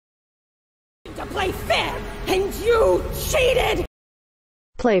to play fair, and you cheated!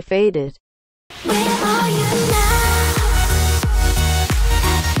 Play faded. Where are you now?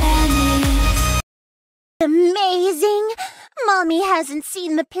 Amazing! Mommy hasn't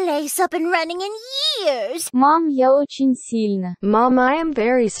seen the place up and running in years! Mom, я очень сильна. Mom, I am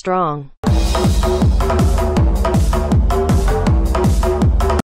very strong.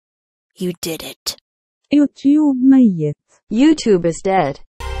 You did it. YouTube ميت. YouTube is dead.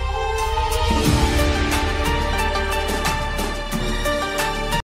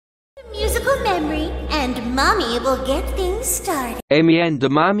 Musical memory, and Mommy will get things started. Amy and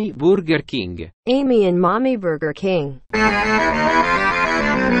Mommy Burger King. Amy and Mommy Burger King.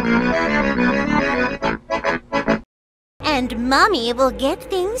 And Mommy will get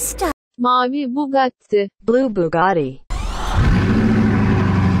things started. Mavi Bugatti. Blue Bugatti.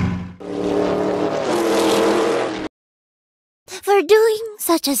 For doing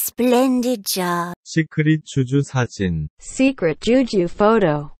such a splendid job. 시크릿 주주 사진. Secret Juju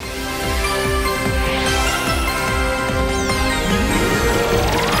photo.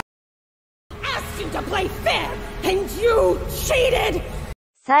 Asked you to play fair, and you cheated!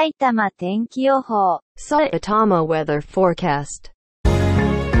 埼玉天気予報。Saitama weather forecast.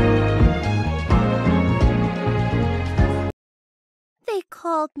 They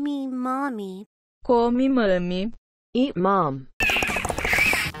called me Mommy. Call me Mommy. Eat mom.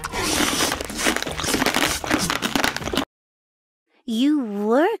 You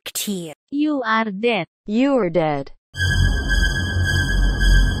worked here. You are dead. You are dead.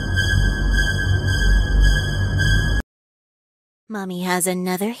 Mommy has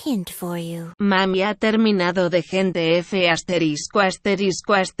another hint for you. Mami ha terminado de gente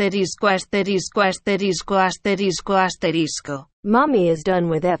𝐹****************************************************************************************************************************************************************𝑙. Mommy is done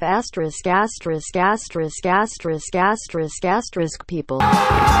with F*** people.